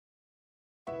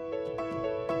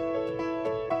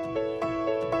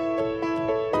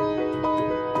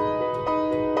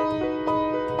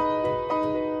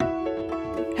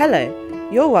Hello,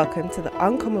 you're welcome to the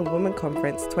Uncommon Women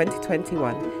Conference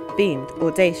 2021, themed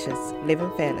Audacious,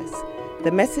 Living Fearless.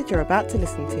 The message you're about to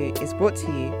listen to is brought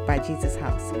to you by Jesus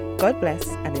House. God bless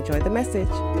and enjoy the message.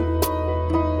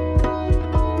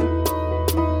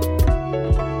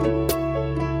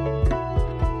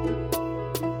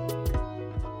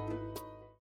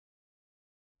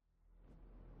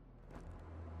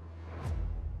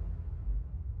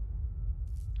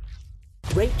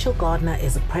 Rachel Gardner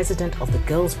is the president of the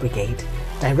Girls Brigade,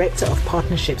 director of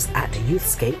partnerships at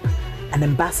Youthscape, an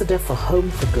ambassador for Home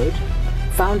for Good,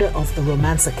 founder of the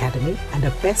Romance Academy, and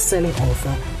a best-selling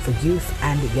author for youth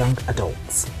and young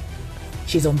adults.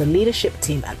 She's on the leadership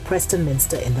team at Preston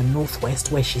Minster in the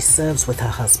Northwest, where she serves with her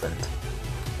husband.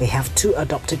 They have 2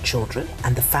 adopted children,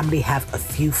 and the family have a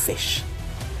few fish.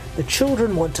 The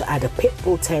children want to add a pit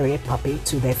bull terrier puppy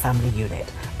to their family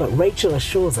unit, but Rachel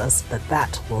assures us that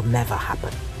that will never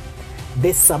happen.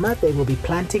 This summer, they will be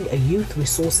planting a youth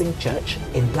resourcing church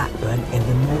in Blackburn in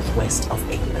the northwest of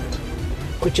England.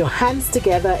 Put your hands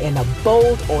together in a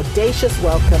bold, audacious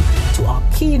welcome to our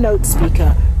keynote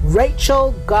speaker,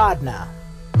 Rachel Gardner.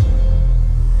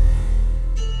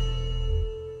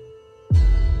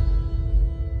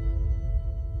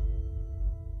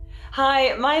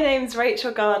 Hi, my name's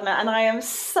Rachel Gardner and I am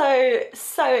so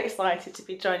excited to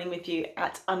be joining with you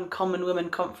at Uncommon Women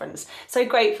Conference. So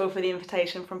grateful for the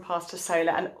invitation from Pastor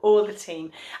Sola and all the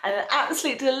team, and an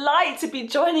absolute delight to be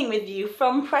joining with you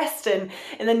from Preston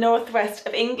in the northwest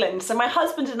of England. So my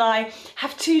husband and I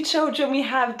have 2 children. We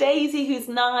have Daisy, who's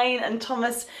 9, and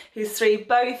Thomas, who's 3,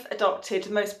 both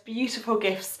adopted, most beautiful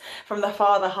gifts from the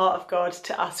Father heart of God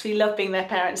to us. We love being their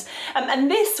parents. And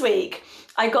this week,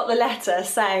 I got the letter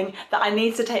saying that I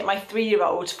need to take my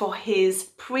 3-year-old for his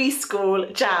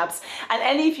preschool jabs. And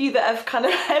any of you that have kind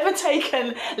of ever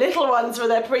taken little ones for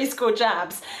their preschool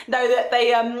jabs know that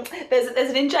they there's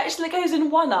an injection that goes in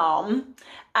one arm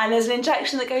and there's an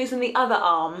injection that goes in the other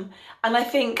arm. And I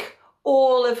think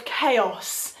all of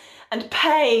chaos and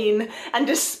pain and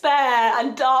despair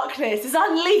and darkness is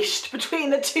unleashed between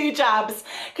the 2 jabs.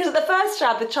 Because at the first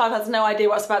jab, the child has no idea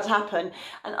what's about to happen.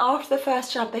 And after the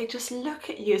first jab, they just look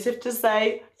at you as if to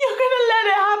say, "You're gonna let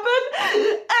it happen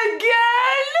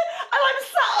again? And I'm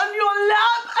sat on your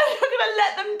lap and you're gonna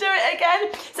let them do it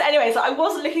again?" So anyway, so I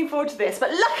wasn't looking forward to this,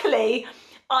 but luckily,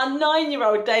 our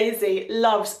 9-year-old Daisy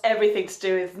loves everything to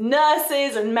do with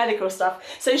nurses and medical stuff.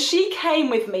 So she came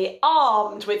with me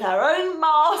armed with her own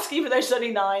mask, even though she's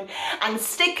only 9, and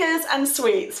stickers and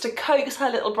sweets to coax her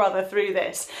little brother through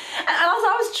this. And as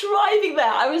I was driving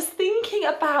there, I was thinking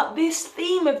about this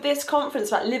theme of this conference,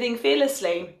 about living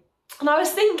fearlessly. And I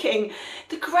was thinking,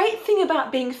 the great thing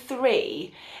about being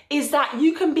 3 is that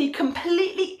you can be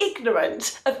completely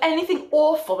ignorant of anything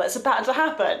awful that's about to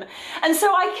happen. And so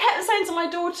I kept saying to my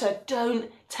daughter,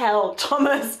 "Don't tell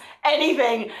Thomas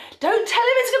anything. Don't tell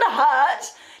him it's gonna hurt.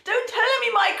 Don't tell him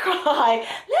he might cry.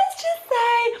 Let's just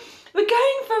say we're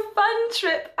going for a fun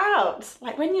trip out."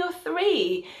 Like, when you're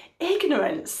 3,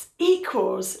 ignorance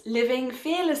equals living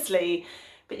fearlessly.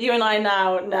 But you and I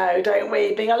now know, don't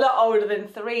we, being a lot older than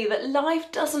 3, that life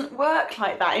doesn't work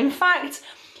like that. In fact,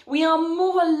 we are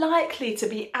more likely to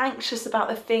be anxious about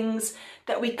the things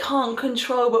that we can't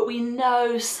control, but we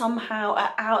know somehow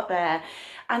are out there.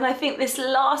 And I think this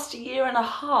last year and a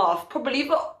half, probably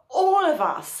for all of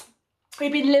us,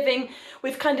 we've been living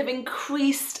with kind of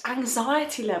increased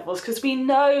anxiety levels because we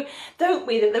know, don't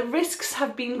we, that the risks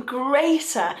have been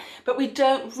greater, but we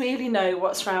don't really know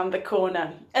what's around the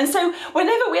corner. And so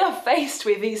whenever we are faced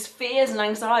with these fears and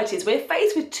anxieties, we're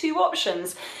faced with 2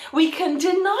 options. We can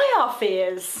deny our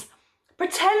fears,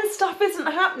 pretend stuff isn't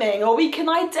happening, or we can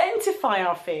identify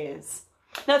our fears.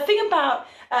 Now, the thing about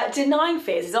denying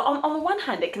fears is, on the one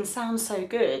hand, it can sound so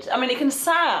good. I mean, it can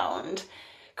sound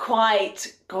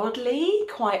quite godly,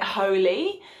 quite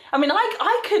holy. I mean,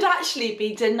 I could actually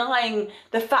be denying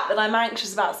the fact that I'm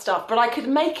anxious about stuff, but I could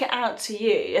make it out to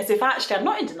you as if actually I'm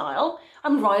not in denial,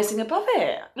 I'm rising above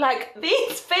it. Like,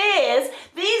 these fears,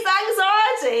 these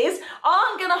anxieties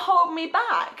aren't gonna hold me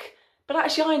back. But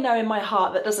actually I know in my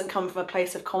heart that doesn't come from a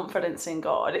place of confidence in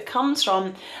God. It comes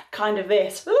from kind of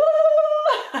this.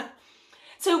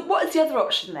 So what is the other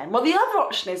option then? Well, the other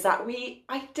option is that we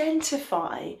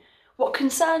identify what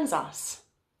concerns us.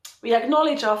 We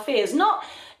acknowledge our fears, not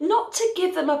to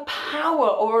give them a power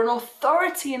or an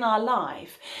authority in our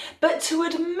life, but to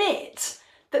admit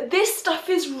that this stuff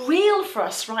is real for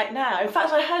us right now. In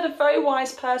fact, I heard a very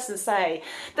wise person say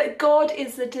that God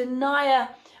is the denier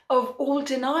of all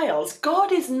denials.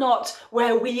 God is not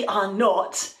where we are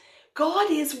not. God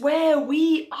is where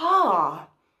we are.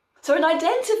 So in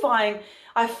identifying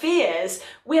our fears,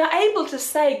 we are able to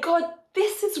say, "God,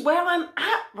 this is where I'm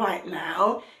at right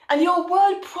now. And your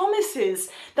word promises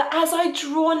that as I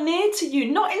draw near to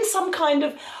you, not in some kind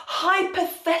of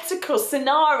hypothetical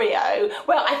scenario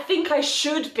where I think I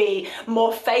should be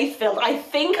more faith-filled, I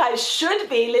think I should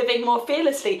be living more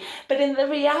fearlessly, but in the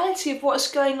reality of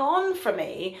what's going on for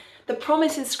me, the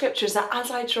promise in Scripture is that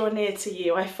as I draw near to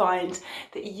you, I find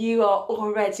that you are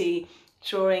already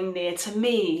drawing near to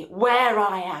me, where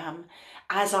I am,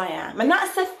 as I am. And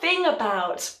that's the thing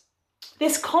about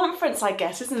this conference, I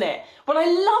guess, isn't it? What I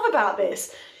love about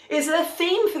this is the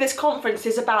theme for this conference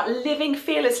is about living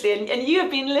fearlessly. And you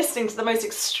have been listening to the most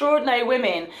extraordinary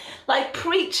women, like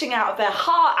preaching out of their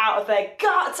heart, out of their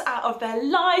gut, out of their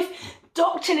life.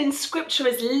 Doctrine in Scripture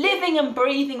is living and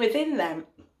breathing within them.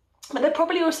 But they're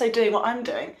probably also doing what I'm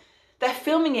doing. They're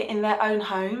filming it in their own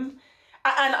home.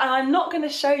 And I'm not going to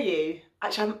show you.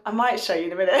 Actually, I might show you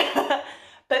in a minute.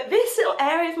 But this little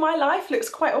area of my life looks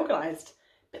quite organised.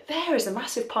 But there is a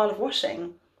massive pile of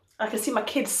washing. I can see my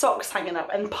kids' socks hanging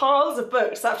up and piles of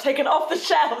books that I've taken off the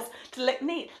shelves to look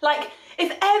neat. Like,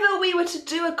 if ever we were to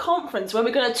do a conference where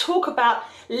we're going to talk about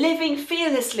living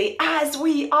fearlessly as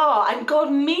we are and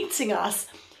God meeting us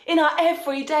in our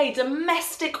everyday,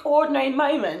 domestic, ordinary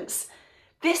moments,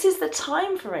 this is the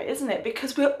time for it, isn't it?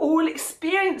 Because we're all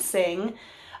experiencing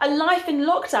a life in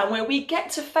lockdown where we get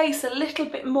to face a little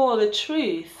bit more the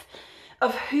truth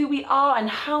of who we are and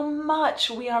how much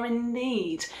we are in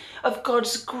need of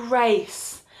God's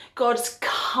grace, God's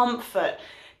comfort,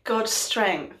 God's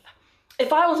strength.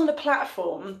 If I was on a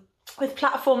platform with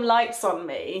platform lights on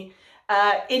me,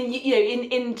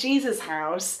 in Jesus'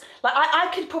 house, like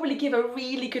I could probably give a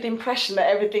really good impression that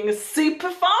everything is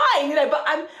super fine,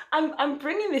 but I'm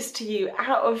bringing this to you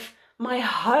out of my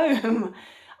home.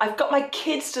 I've got my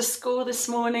kids to school this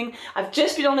morning. I've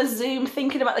just been on a Zoom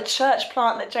thinking about the church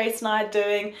plant that Jason and I are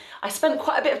doing. I spent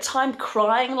quite a bit of time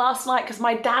crying last night because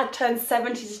my dad turned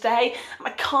 70 today and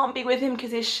I can't be with him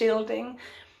because he's shielding.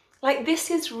 Like, this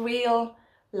is real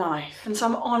life. And so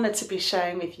I'm honoured to be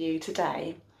sharing with you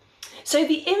today. So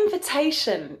the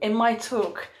invitation in my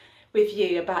talk with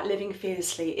you about living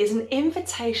fearlessly is an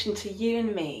invitation to you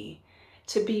and me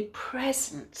to be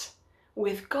present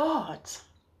with God.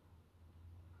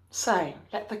 So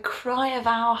let the cry of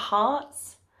our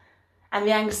hearts and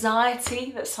the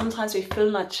anxiety that sometimes we feel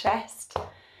in our chest,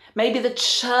 maybe the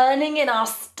churning in our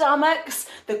stomachs,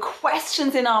 the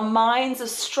questions in our minds, the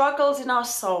struggles in our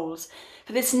souls,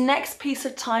 for this next piece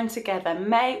of time together,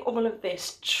 may all of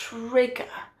this trigger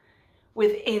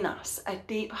within us a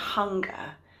deep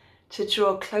hunger to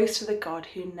draw close to the God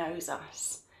who knows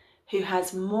us, who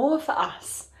has more for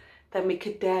us than we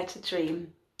could dare to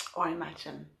dream or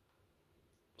imagine.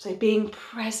 So being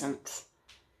present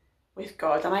with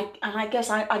God. And I guess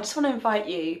I just want to invite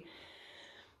you,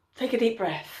 take a deep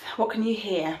breath. What can you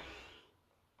hear?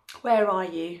 Where are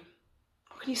you?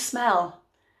 What can you smell?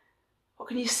 What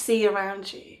can you see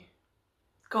around you?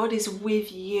 God is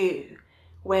with you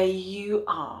where you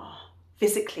are,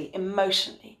 physically,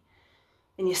 emotionally,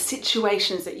 in your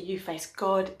situations that you face.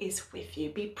 God is with you.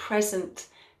 Be present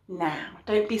now.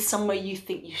 Don't be somewhere you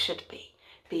think you should be.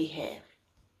 Be here.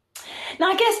 Now,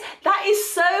 I guess that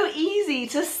is so easy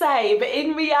to say, but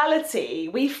in reality,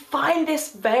 we find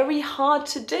this very hard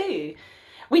to do.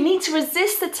 We need to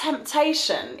resist the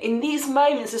temptation in these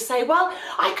moments to say, well,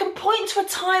 I can point to a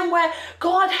time where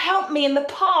God helped me in the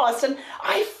past and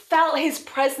I felt his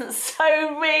presence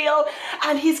so real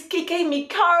and he gave me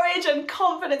courage and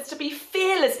confidence to be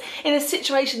fearless in a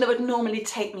situation that would normally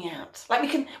take me out. Like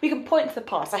we can point to the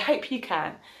past. I hope you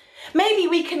can. Maybe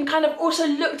we can kind of also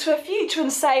look to a future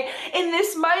and say, in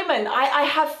this moment, I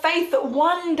have faith that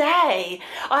one day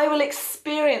I will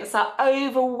experience that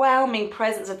overwhelming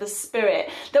presence of the Spirit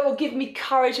that will give me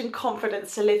courage and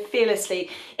confidence to live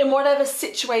fearlessly in whatever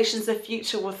situations the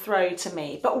future will throw to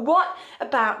me. But what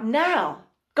about now?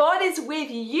 God is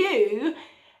with you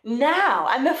now,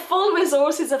 and the full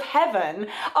resources of heaven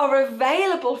are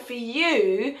available for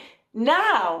you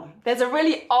now. There's a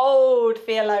really old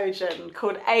theologian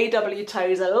called A.W.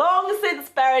 Tozer, long since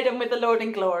buried and with the Lord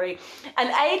in glory. And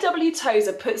A.W.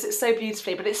 Tozer puts it so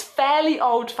beautifully, but it's fairly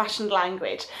old-fashioned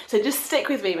language. So just stick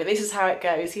with me, but this is how it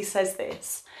goes. He says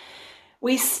this: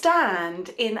 we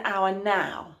stand in our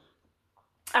now,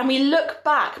 and we look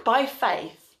back by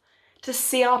faith to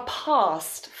see our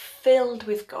past filled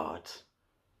with God.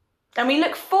 And we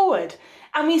look forward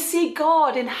and we see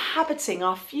God inhabiting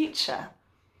our future.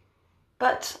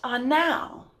 But our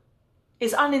now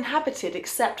is uninhabited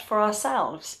except for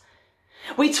ourselves.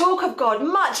 We talk of God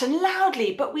much and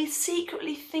loudly, but we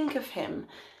secretly think of him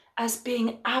as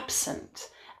being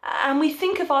absent And we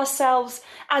think of ourselves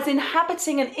as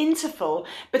inhabiting an interval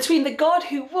between the God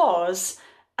who was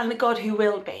and the God who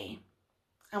will be.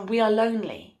 And we are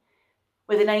lonely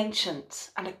with an ancient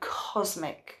and a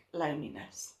cosmic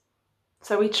loneliness.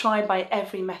 So we try by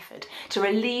every method to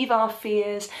relieve our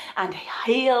fears and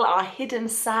heal our hidden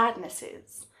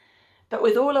sadnesses. But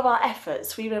with all of our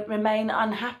efforts, we remain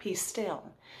unhappy still,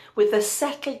 with the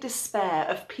settled despair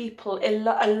of people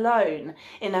alone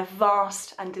in a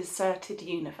vast and deserted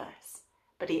universe.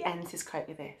 But he ends his quote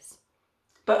with this: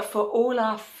 "But for all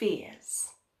our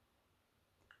fears,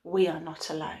 we are not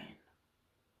alone."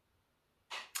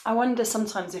 I wonder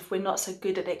sometimes if we're not so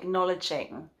good at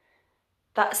acknowledging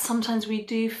that sometimes we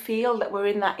do feel that we're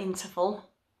in that interval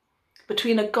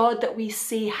between a God that we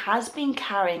see has been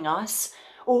carrying us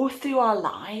all through our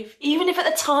life, even if at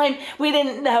the time we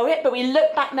didn't know it, but we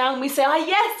look back now and we say,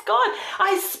 yes, God,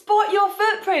 I spot your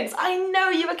footprints. I know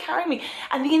you are carrying me.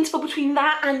 And the interval between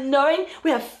that and knowing we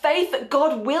have faith that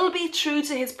God will be true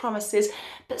to his promises.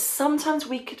 But sometimes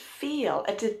we could feel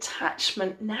a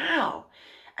detachment now,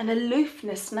 an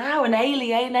aloofness now, an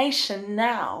alienation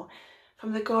now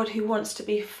from the God who wants to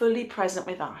be fully present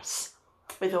with us,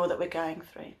 with all that we're going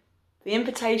through. The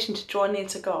invitation to draw near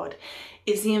to God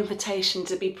is the invitation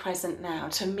to be present now,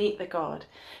 to meet the God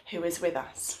who is with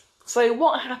us. So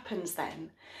what happens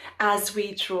then as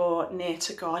we draw near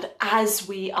to God, as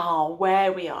we are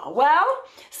where we are? Well,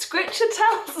 Scripture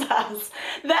tells us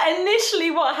that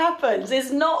initially what happens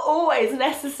is not always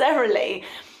necessarily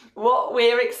what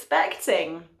we're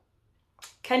expecting.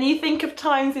 Can you think of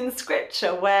times in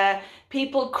Scripture where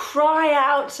people cry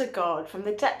out to God from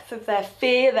the depth of their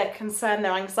fear, their concern,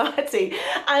 their anxiety,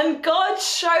 and God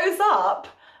shows up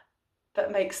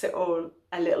but makes it all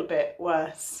a little bit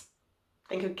worse?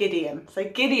 Think of Gideon. So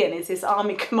Gideon is this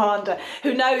army commander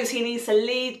who knows he needs to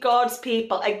lead God's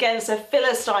people against the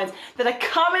Philistines that are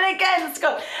coming against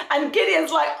God. And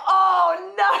Gideon's like,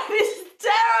 oh no, this is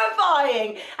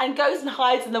terrifying, and goes and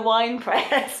hides in the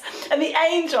winepress. And the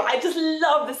angel, I just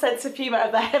love the sense of humour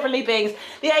of the heavenly beings.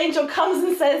 The angel comes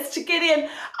and says to Gideon,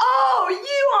 oh,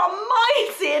 you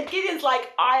are mighty. And Gideon's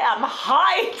like, I am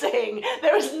hiding.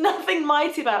 There is nothing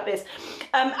mighty about this.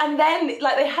 And then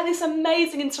they had this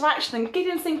amazing interaction, and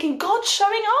Gideon's thinking, God's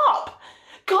showing up.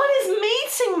 God is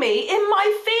meeting me in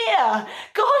my fear.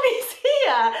 God is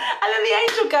here. And then the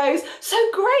angel goes, so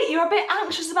great, you're a bit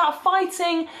anxious about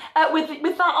fighting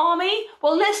with that army?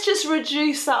 Well, let's just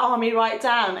reduce that army right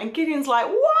down. And Gideon's like,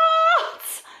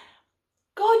 what?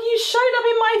 God, you showed up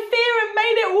in my fear and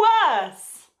made it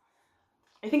worse.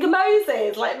 I think of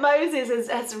Moses. Moses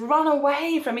has run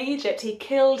away from Egypt. He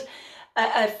killed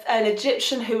an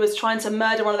Egyptian who was trying to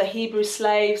murder one of the Hebrew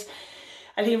slaves.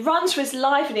 And he runs for his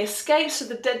life and he escapes to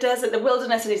the desert, the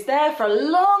wilderness, and he's there for a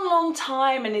long, long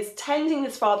time, and he's tending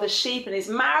his father's sheep, and he's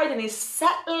married, and he's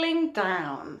settling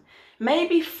down,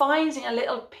 maybe finding a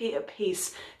little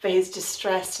peace for his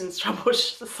distressed and troubled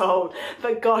soul.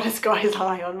 But God has got his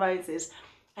eye on Moses,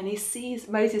 and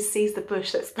Moses sees the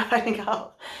bush that's burning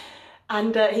up,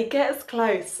 and he gets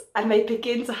close, and they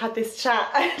begin to have this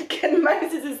chat, and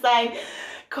Moses is saying,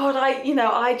 God,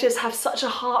 I just have such a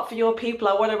heart for your people.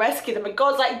 I want to rescue them. And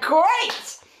God's like,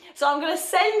 great. So I'm going to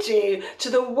send you to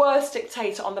the worst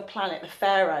dictator on the planet, the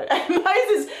Pharaoh. And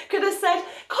Moses could have said,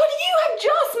 God, you have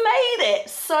just made it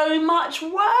so much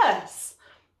worse.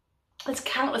 There's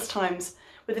countless times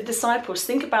with the disciples.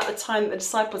 Think about the time that the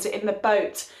disciples are in the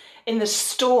boat, in the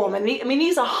storm. And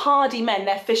these are hardy men.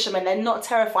 They're fishermen. They're not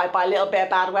terrified by a little bit of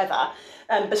bad weather.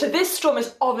 But so this storm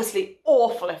is obviously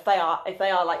awful if they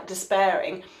are like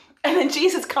despairing. And then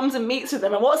Jesus comes and meets with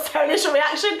them, and what's their initial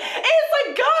reaction?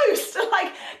 It's a ghost!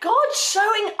 Like, God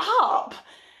showing up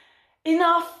in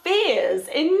our fears.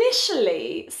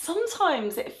 Initially,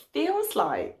 sometimes it feels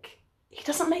like he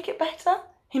doesn't make it better.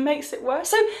 He makes it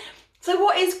worse. So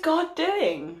what is God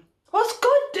doing? What's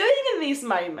God doing in these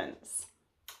moments?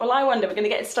 Well, I wonder, we're going to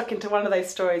get stuck into one of those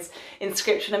stories in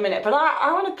Scripture in a minute, but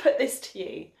I want to put this to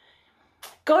you.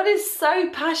 God is so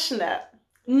passionate,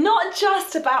 not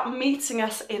just about meeting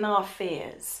us in our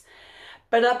fears,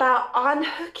 but about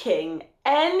unhooking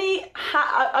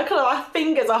our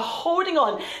fingers are holding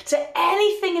on to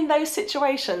anything in those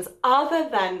situations other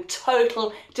than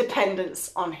total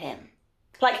dependence on him.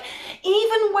 Like,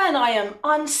 even when I am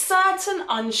uncertain,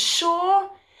 unsure,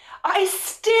 I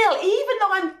still, even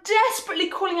though I'm desperately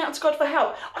calling out to God for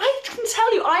help, I can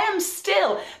tell you, I am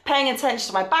still paying attention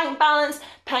to my bank balance,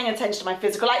 paying attention to my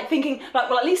physical, thinking,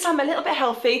 well, at least I'm a little bit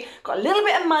healthy, got a little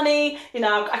bit of money,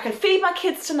 I can feed my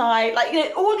kids tonight,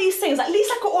 all these things, at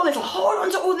least I've got all this, I'll hold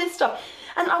on to all this stuff.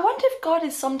 And I wonder if God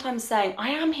is sometimes saying, I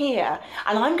am here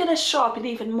and I'm going to show up in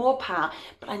even more power,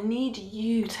 but I need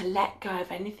you to let go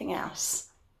of anything else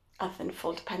other than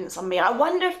full dependence on me. I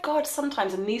wonder if God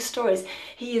sometimes in these stories,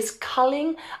 he is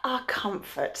culling our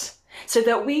comfort so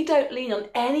that we don't lean on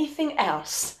anything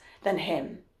else than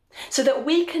him. So that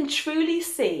we can truly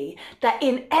see that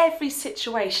in every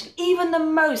situation, even the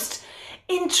most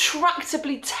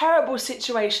intractably terrible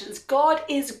situations, God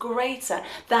is greater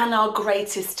than our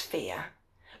greatest fear.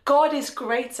 God is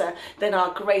greater than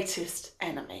our greatest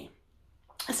enemy.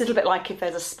 It's a little bit like if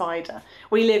there's a spider.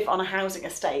 We live on a housing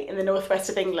estate in the northwest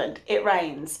of England. It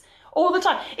rains all the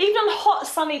time. Even on hot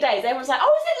sunny days, everyone's like,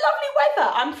 oh, is it lovely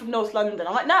weather? I'm from North London.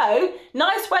 I'm like, no,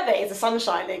 nice weather is the sun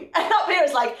shining. And up here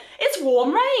it's like, it's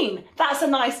warm rain. That's a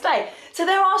nice day. So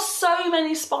there are so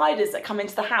many spiders that come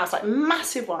into the house, like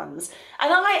massive ones.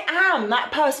 And I am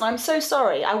that person. I'm so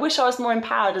sorry. I wish I was more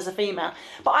empowered as a female.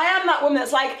 But I am that woman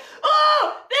that's like,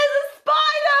 oh, there's a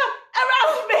spider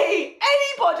around me.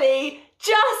 Anybody,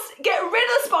 just get rid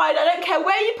of the spider. I don't care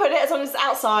where you put it as long as it's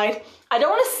outside. I don't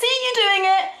want to see you doing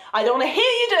it. I don't want to hear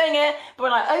you doing it. But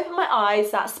when I open my eyes,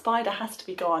 that spider has to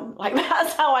be gone. Like,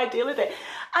 that's how I deal with it.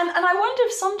 And I wonder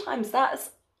if sometimes that's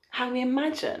how we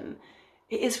imagine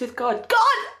it is with God.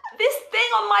 God, this thing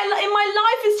in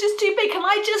my life is just too big. Can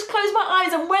I just close my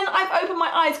eyes? And when I've opened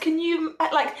my eyes, can you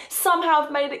like somehow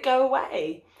have made it go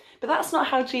away? But that's not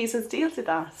how Jesus deals with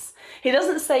us. He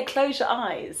doesn't say, close your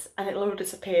eyes and it'll all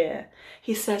disappear.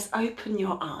 He says, open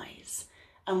your eyes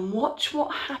and watch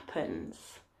what happens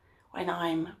when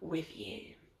I'm with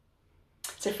you.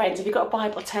 So friends, if you've got a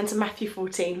Bible, turn to Matthew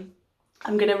 14.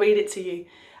 I'm going to read it to you.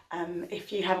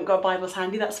 If you haven't got Bibles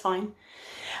handy, that's fine.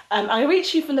 I read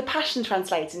to you from the Passion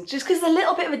Translation, just because it's a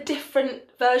little bit of a different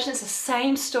version. It's the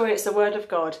same story, it's the Word of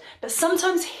God. But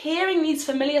sometimes hearing these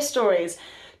familiar stories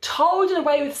told in a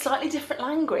way with slightly different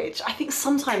language, I think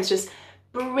sometimes just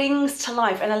brings to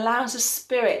life and allows the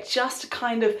Spirit just to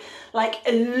kind of like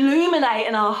illuminate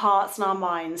in our hearts and our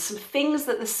minds some things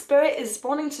that the Spirit is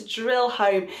wanting to drill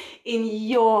home in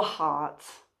your heart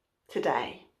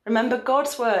today. Remember,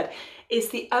 God's Word is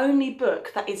the only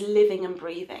book that is living and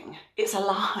breathing. It's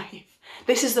alive.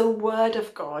 This is the Word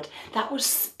of God that was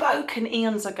spoken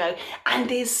eons ago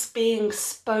and is being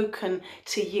spoken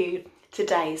to you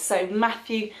today. So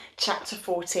Matthew chapter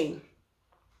 14.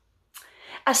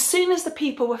 As soon as the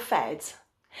people were fed,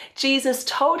 Jesus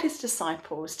told his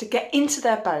disciples to get into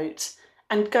their boat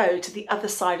and go to the other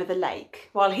side of the lake,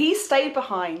 while he stayed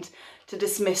behind to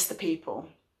dismiss the people.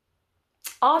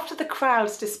 After the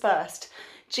crowds dispersed,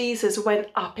 Jesus went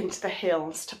up into the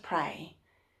hills to pray.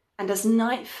 And as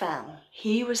night fell,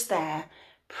 he was there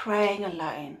praying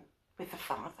alone with the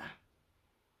Father.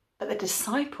 But the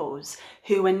disciples,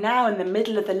 who were now in the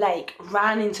middle of the lake,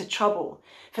 ran into trouble,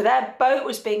 for their boat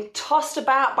was being tossed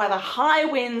about by the high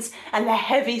winds and the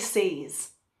heavy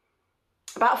seas.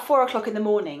 About 4 o'clock in the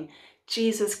morning,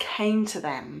 Jesus came to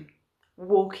them,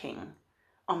 walking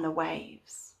on the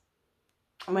waves.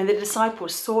 And when the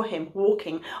disciples saw him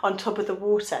walking on top of the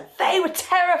water, they were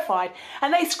terrified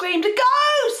and they screamed, "A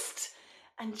ghost!"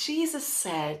 And Jesus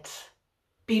said,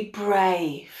 "Be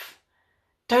brave.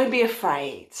 Don't be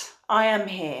afraid. I am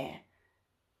here."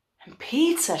 And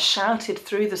Peter shouted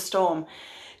through the storm,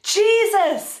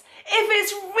 "Jesus, if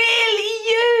it's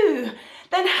really you,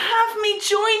 then have me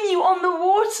join you on the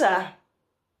water."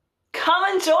 "Come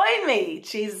and join me,"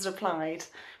 Jesus replied.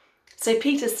 So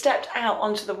Peter stepped out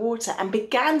onto the water and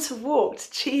began to walk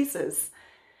to Jesus.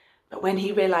 But when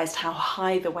he realized how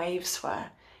high the waves were,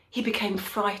 he became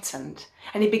frightened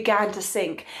and he began to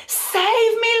sink.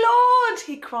 "Save me, Lord,"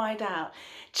 he cried out.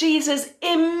 Jesus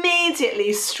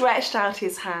immediately stretched out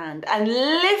his hand and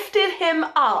lifted him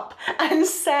up and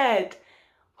said,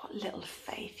 "What little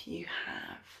faith you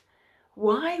have.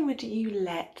 Why would you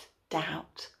let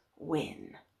doubt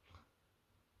win?"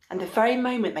 And the very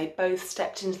moment they both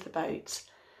stepped into the boat,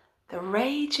 the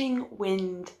raging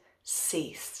wind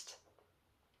ceased.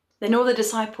 Then all the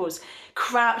disciples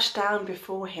crouched down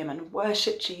before him and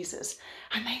worshipped Jesus.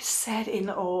 And they said in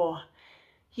awe,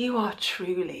 "You are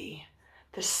truly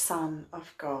the Son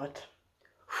of God."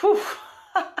 Whew.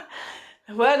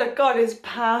 The Word of God is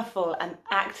powerful and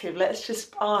active. Let's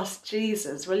just ask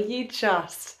Jesus, will you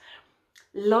just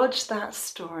lodge that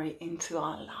story into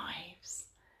our lives?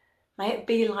 May it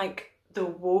be like the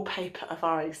wallpaper of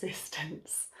our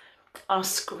existence, our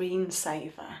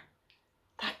screensaver,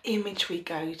 that image we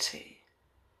go to,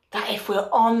 that if we're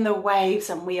on the waves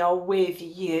and we are with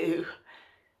you,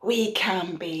 we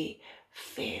can be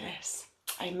fearless.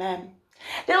 Amen.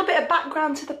 A little bit of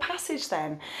background to the passage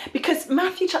then, because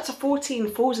Matthew chapter 14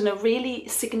 falls in a really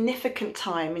significant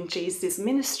time in Jesus'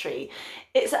 ministry.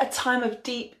 It's at a time of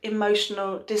deep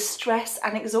emotional distress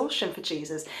and exhaustion for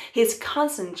Jesus. His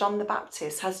cousin, John the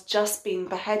Baptist, has just been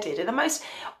beheaded in the most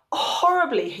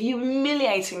horribly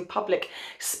humiliating public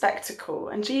spectacle,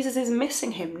 and Jesus is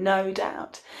missing him, no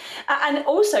doubt. And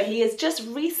also he has just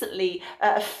recently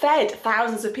fed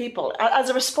thousands of people. As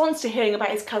a response to hearing about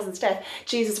his cousin's death,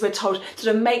 Jesus, we're told,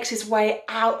 sort of makes his way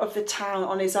out of the town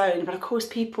on his own. But of course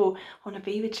people want to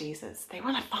be with Jesus, they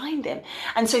want to find him,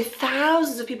 and so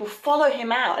thousands of people follow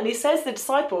him out, and he says to the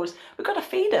disciples, we've got to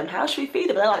feed them. How should we feed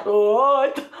them? And they're like,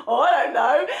 I don't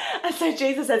know. And so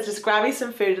Jesus says, just grab me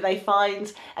some food, and they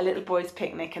find a little boy's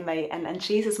picnic, and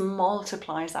Jesus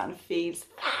multiplies that and feeds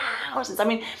thousands. I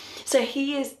mean, so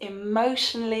he is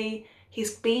emotionally,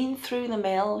 he's been through the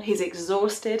mill, he's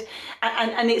exhausted,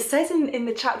 and it says in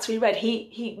the chapter we read,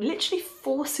 he literally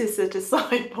forces the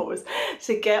disciples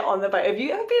to get on the boat. Have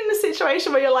you ever been in a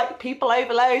situation where you're like people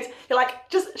overload? You're like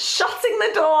just shutting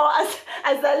the door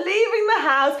as they're leaving the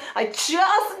house. I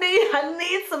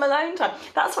need some alone time.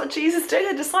 That's what Jesus did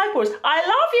to the disciples. I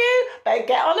love you, but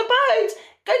get on a boat.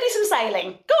 Go do some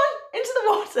sailing. Go on into the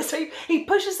water. So he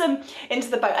pushes them into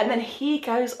the boat, and then he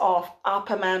goes off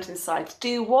up a mountainside to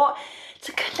do what?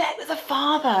 To connect with the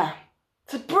Father,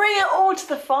 to bring it all to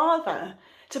the Father,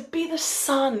 to be the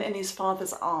son in his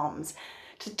Father's arms,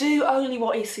 to do only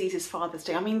what he sees his Father's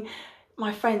doing. I mean,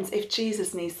 my friends, if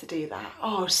Jesus needs to do that,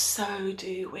 oh, so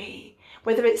do we.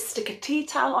 Whether it's stick a tea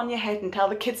towel on your head and tell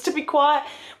the kids to be quiet,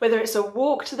 whether it's a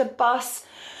walk to the bus,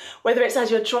 whether it's as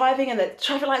you're driving and the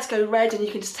traffic lights go red and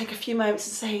you can just take a few moments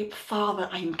and say, Father,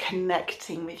 I'm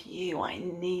connecting with you. I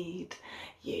need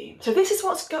you. So this is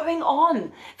what's going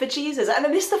on for Jesus. And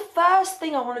then this is the first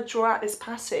thing I want to draw out this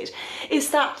passage,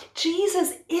 is that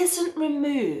Jesus isn't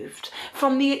removed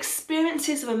from the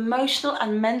experiences of emotional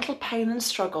and mental pain and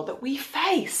struggle that we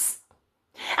face.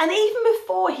 And even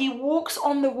before he walks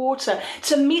on the water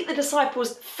to meet the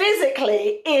disciples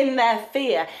physically in their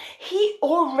fear, he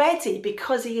already,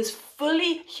 because he is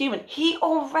fully human, he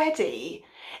already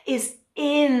is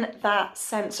in that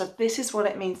sense of this is what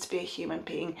it means to be a human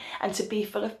being and to be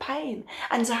full of pain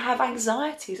and to have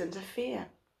anxieties and to fear.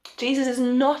 Jesus is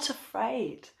not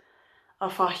afraid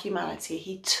of our humanity.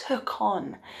 He took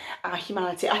on our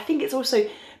humanity. I think it's also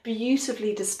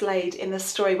beautifully displayed in the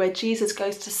story where Jesus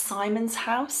goes to Simon's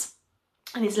house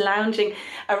and he's lounging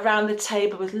around the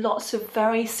table with lots of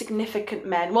very significant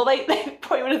men. Well, they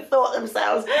probably would have thought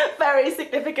themselves very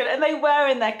significant, and they were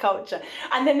in their culture.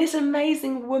 And then this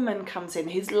amazing woman comes in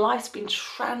whose life's been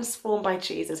transformed by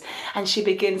Jesus, and she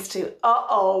begins to,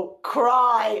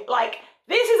 cry. Like,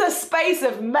 this is a space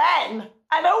of men,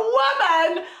 and a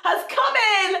woman has come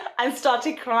in and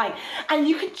started crying. And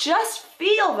you could just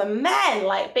feel the men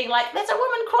like being like, there's a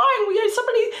woman crying. Will you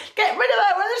somebody get rid of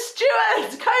her? Where are the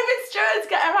stewards? COVID stewards,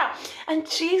 get her out. And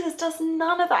Jesus does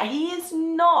none of that. He is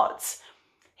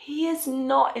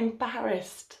not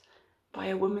embarrassed by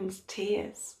a woman's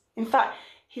tears. In fact,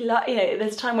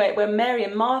 there's a time where Mary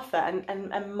and Martha,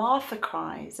 and Martha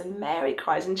cries and Mary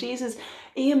cries, and Jesus,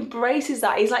 he embraces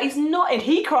that.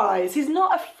 He cries. He's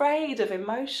not afraid of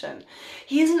emotion.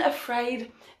 He isn't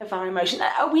afraid of our emotion.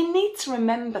 We need to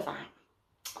remember that.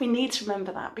 We need to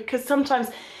remember that, because sometimes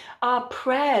our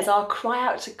prayers, our cry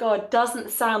out to God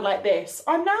doesn't sound like this.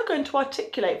 I'm now going to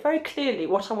articulate very clearly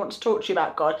what I want to talk to you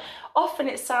about, God. Often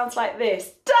it sounds like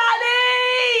this: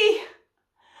 Daddy!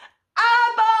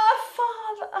 Abba,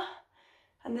 Father.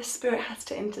 And the Spirit has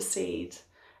to intercede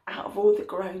out of all the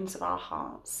groans of our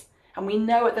hearts. And we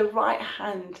know at the right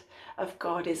hand of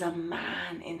God is a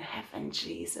man in heaven,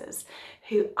 Jesus,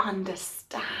 who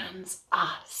understands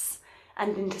us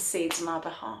and intercedes on our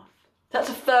behalf. That's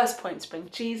the first point to bring.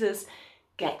 Jesus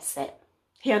gets it.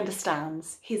 He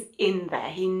understands. He's in there.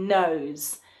 He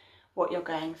knows what you're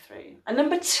going through. And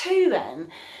number two then,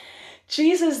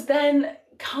 Jesus then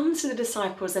comes to the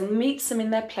disciples and meets them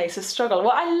in their place of struggle.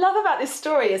 What I love about this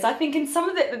story is, I think in some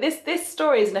of this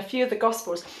story is in a few of the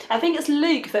Gospels. I think it's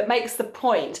Luke that makes the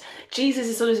point.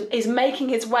 Jesus is making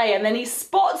his way, and then he's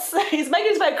making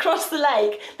his way across the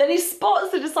lake. Then he spots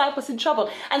the disciples in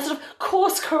trouble and sort of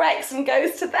course corrects and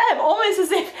goes to them, almost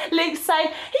as if Luke's saying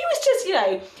he was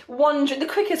just, wandering. The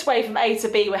quickest way from A to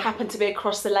B would happen to be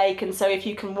across the lake, and so if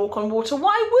you can walk on water,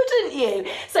 why wouldn't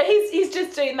you? So he's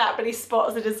just doing that, but he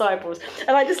spots the disciples.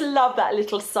 And I just love that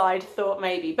little side thought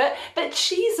maybe. But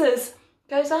Jesus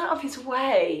goes out of his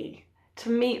way to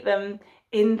meet them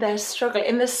in their struggle,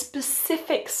 in the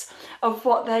specifics of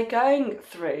what they're going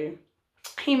through.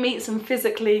 He meets them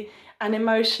physically and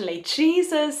emotionally.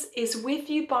 Jesus is with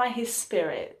you by his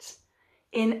Spirit.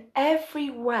 in every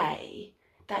way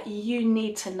that you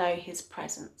need to know his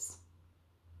presence.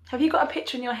 Have you got a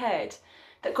picture in your head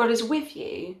that God is with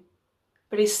you,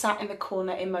 but he's sat in the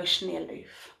corner emotionally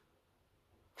aloof?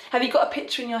 Have you got a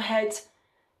picture in your head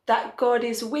that God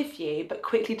is with you, but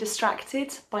quickly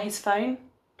distracted by his phone,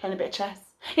 playing a bit of chess?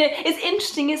 You know, it's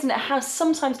interesting, isn't it, how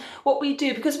sometimes what we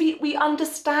do, because we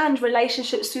understand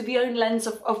relationships through the own lens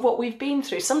of what we've been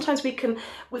through. Sometimes we can,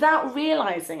 without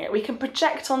realising it, we can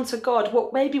project onto God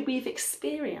what maybe we've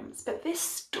experienced. But this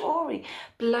story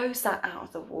blows that out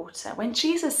of the water. When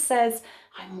Jesus says,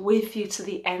 I'm with you to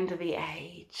the end of the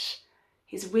age,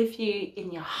 he's with you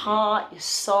in your heart, your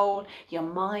soul, your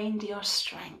mind, your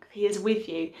strength. He is with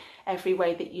you every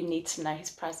way that you need to know his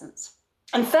presence.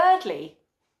 And thirdly,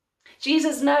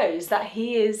 Jesus knows that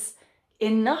he is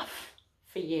enough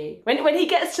for you. When he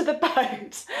gets to the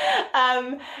boat,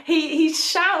 he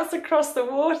shouts across the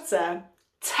water,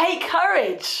 take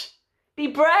courage, be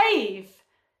brave,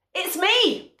 it's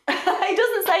me. He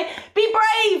doesn't say, be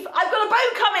brave, I've got a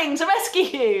boat coming to rescue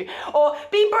you. Or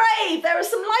be brave, there are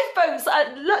some lifeboats,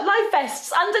 life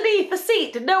vests underneath the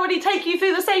seat. Did nobody take you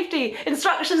through the safety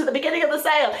instructions at the beginning of the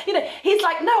sail? You know, he's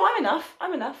like, no,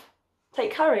 I'm enough.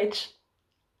 Take courage.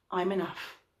 I'm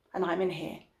enough, and I'm in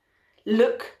here.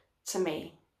 Look to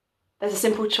me. There's a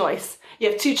simple choice.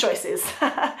 You have two choices.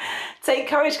 Take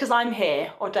courage because I'm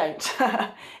here, or don't.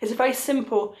 It's a very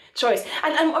simple choice.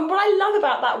 And what I love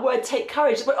about that word, take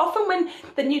courage, but often when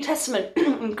the New Testament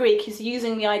in Greek is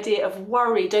using the idea of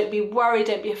worry, don't be worried,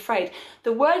 don't be afraid,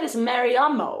 the word is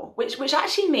meriamo, which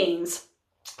actually means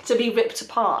to be ripped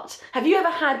apart. Have you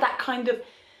ever had that kind of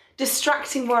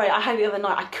distracting worry? I had it the other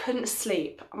night. I couldn't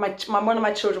sleep. One of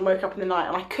my children woke up in the night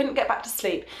and I couldn't get back to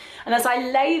sleep. And as I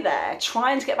lay there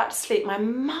trying to get back to sleep, my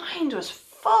mind was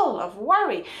full of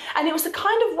worry. And it was the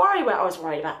kind of worry where I was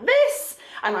worried about this,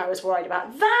 and I was worried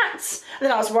about that, and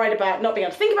then I was worried about not being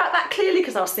able to think about that clearly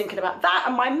because I was thinking about that,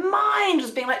 and my mind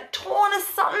was being like torn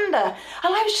asunder,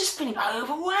 and I was just feeling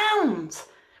overwhelmed.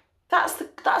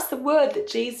 That's the word that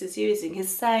Jesus is using. He's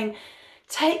saying,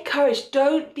 take courage.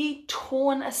 Don't be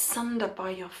torn asunder by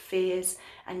your fears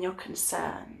and your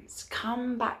concerns.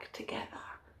 Come back together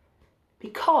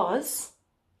because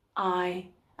I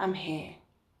am here.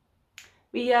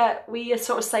 We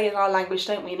sort of say in our language,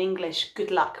 don't we, in English,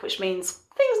 good luck, which means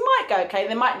things might go okay,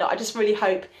 they might not. I just really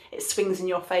hope it swings in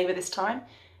your favour this time.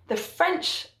 The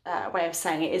French way of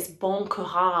saying it is bon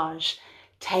courage.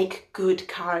 Take good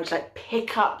courage, like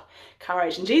pick up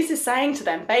courage. And Jesus is saying to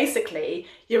them, basically,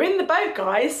 you're in the boat,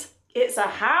 guys. It's a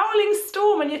howling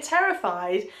storm and you're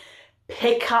terrified.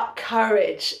 Pick up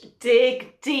courage,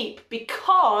 dig deep,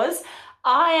 because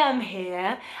I am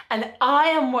here and I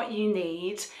am what you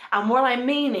need. And what I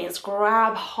mean is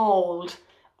grab hold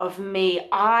of me.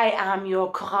 I am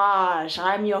your courage.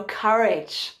 I'm your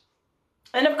courage.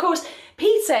 And of course,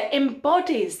 Peter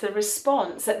embodies the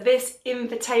response that this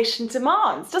invitation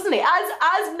demands, doesn't he?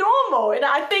 As normal. And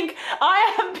I think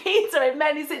I am Peter in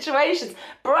many situations.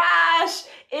 Brash,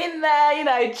 in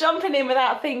there, jumping in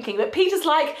without thinking. But Peter's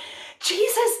like,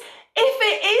 Jesus, if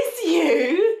it is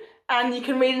you, and you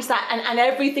can read into that, and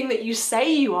everything that you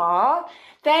say you are,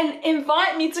 then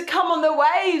invite me to come on the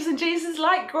waves. And Jesus is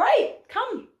like, great,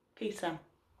 come, Peter.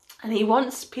 And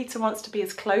Peter wants to be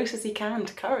as close as he can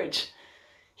to courage.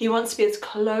 He wants to be as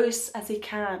close as he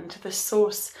can to the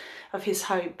source of his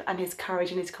hope and his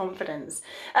courage and his confidence.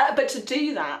 But to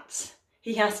do that,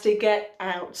 he has to get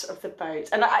out of the boat.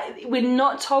 And we're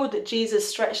not told that Jesus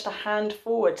stretched a hand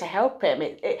forward to help him.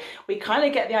 We kind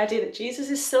of get the idea that Jesus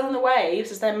is still on the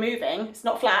waves as they're moving. It's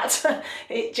not flat.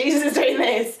 Jesus is doing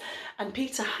this. And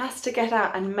Peter has to get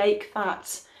out and make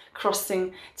that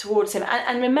crossing towards him.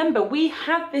 And remember, we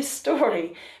have this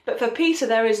story, but for Peter,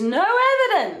 there is no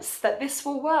evidence that this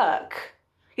will work.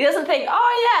 He doesn't think,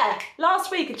 oh yeah,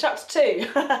 last week in chapter 2,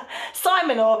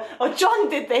 Simon or John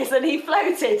did this and he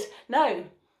floated. No,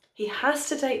 he has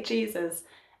to take Jesus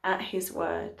at his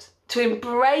word. To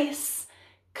embrace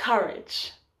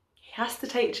courage, he has to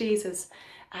take Jesus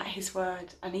at his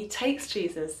word, and he takes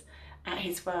Jesus at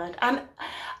his word. And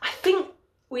I think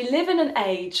we live in an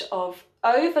age of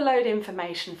overload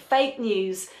information, fake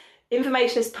news,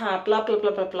 information is power, blah, blah, blah,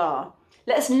 blah, blah.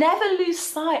 Let's never lose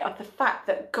sight of the fact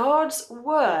that God's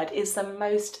word is the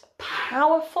most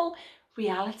powerful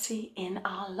reality in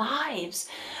our lives.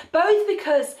 Both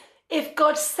because if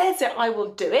God says it, I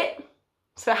will do it,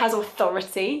 so it has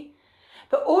authority,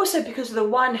 but also because of the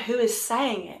one who is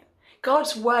saying it.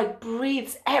 God's word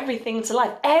breathes everything to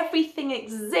life. Everything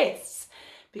exists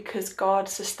because God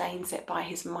sustains it by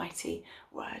his mighty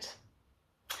word.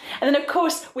 And then, of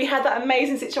course, we had that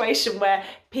amazing situation where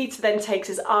Peter then takes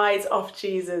his eyes off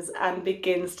Jesus and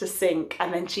begins to sink.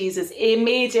 And then Jesus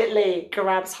immediately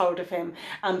grabs hold of him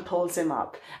and pulls him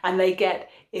up. And they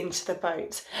get into the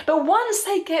boat. But once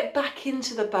they get back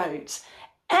into the boat,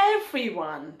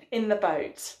 everyone in the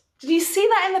boat, did you see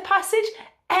that in the passage?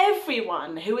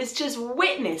 Everyone who has just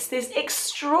witnessed this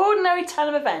extraordinary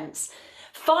turn of events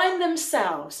find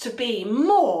themselves to be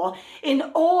more in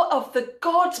awe of the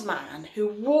God-man who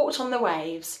walked on the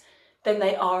waves than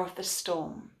they are of the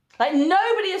storm. Like,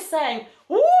 nobody is saying,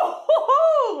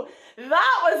 whoa,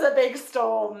 that was a big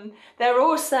storm. They're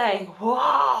all saying,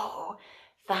 whoa,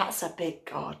 that's a big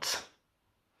God.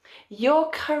 Your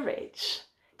courage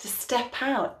to step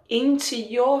out into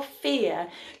your fear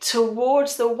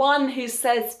towards the one who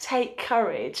says take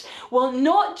courage will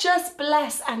not just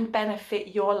bless and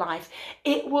benefit your life,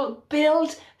 it will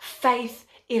build faith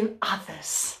in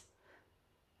others.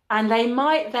 And they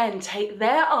might then take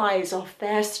their eyes off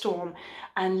their storm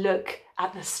and look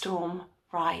at the storm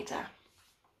rider.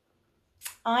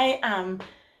 I am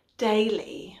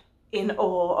daily in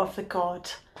awe of the God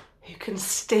who can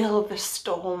still the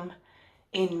storm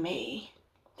in me.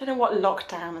 I don't know what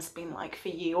lockdown has been like for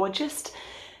you, or just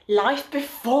life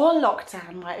before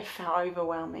lockdown might have felt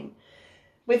overwhelming.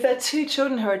 With their 2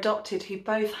 children who are adopted, who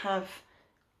both have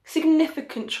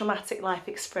significant traumatic life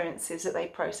experiences that they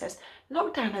process,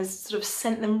 lockdown has sort of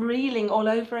sent them reeling all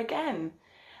over again.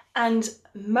 And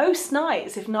most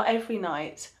nights, if not every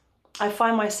night, I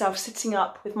find myself sitting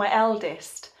up with my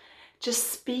eldest,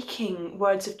 just speaking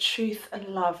words of truth and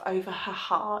love over her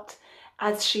heart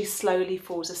as she slowly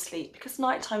falls asleep, because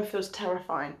nighttime feels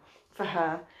terrifying for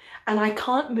her. And I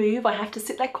can't move, I have to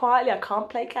sit there quietly, I can't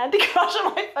play Candy Crush on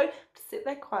my phone, I have to sit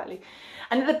there quietly.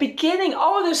 And at the beginning,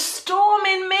 oh, the storm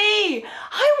in me.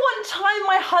 I want time with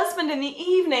my husband in the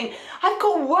evening. I've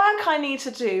got work I need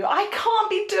to do. I can't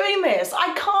be doing this,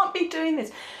 I can't be doing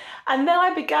this. And then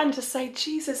I began to say,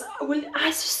 Jesus, as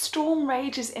a storm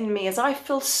rages in me, as I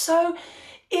feel so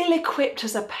ill-equipped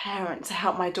as a parent to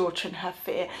help my daughter in her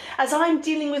fear, as I'm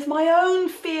dealing with my own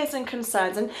fears and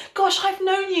concerns, and gosh, I've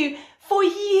known you for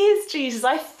years, Jesus,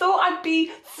 I thought I'd be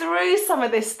through some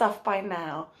of this stuff by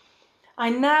now. I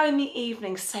now in the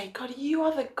evening say, God, you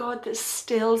are the God that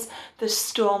stills the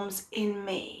storms in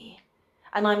me.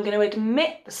 And I'm going to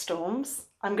admit the storms,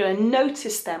 I'm going to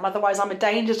notice them, otherwise I'm a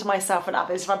danger to myself and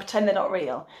others if I pretend they're not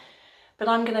real. But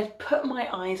I'm going to put my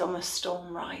eyes on the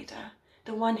storm rider,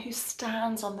 the one who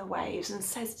stands on the waves and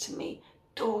says to me,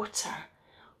 daughter,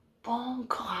 bon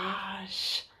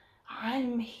courage,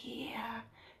 I'm here,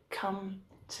 come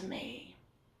to me.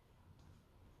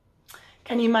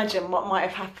 Can you imagine what might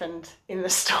have happened in the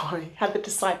story had the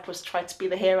disciples tried to be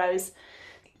the heroes?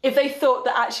 If they thought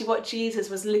that actually what Jesus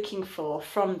was looking for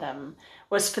from them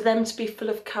was for them to be full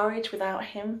of courage without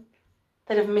him,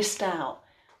 they'd have missed out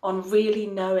on really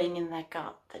knowing in their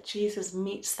gut that Jesus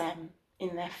meets them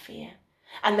in their fear.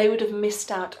 And they would have missed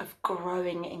out of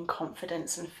growing in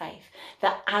confidence and faith,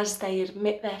 that as they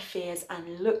admit their fears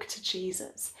and look to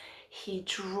Jesus, he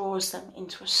draws them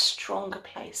into a stronger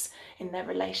place in their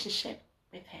relationship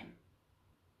with him.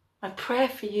 My prayer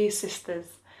for you, sisters,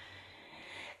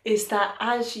 is that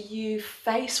as you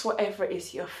face whatever it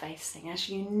is you're facing, as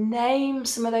you name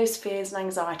some of those fears and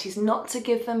anxieties, not to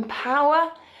give them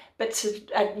power, but to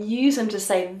use them to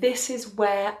say, this is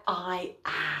where I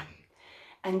am.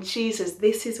 And Jesus,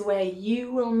 this is where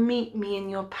you will meet me in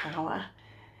your power,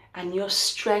 and your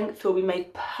strength will be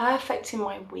made perfect in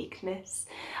my weakness.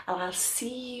 And I'll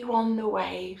see you on the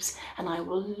waves, and I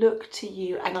will look to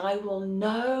you, and I will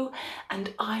know,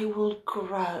 and I will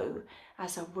grow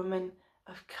as a woman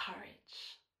of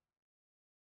courage.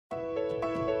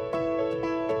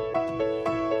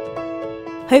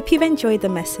 Hope you've enjoyed the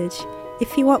message.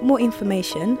 If you want more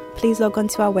information, please log on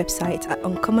to our website at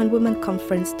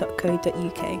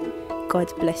uncommonwomanconference.co.uk.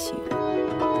 God bless you.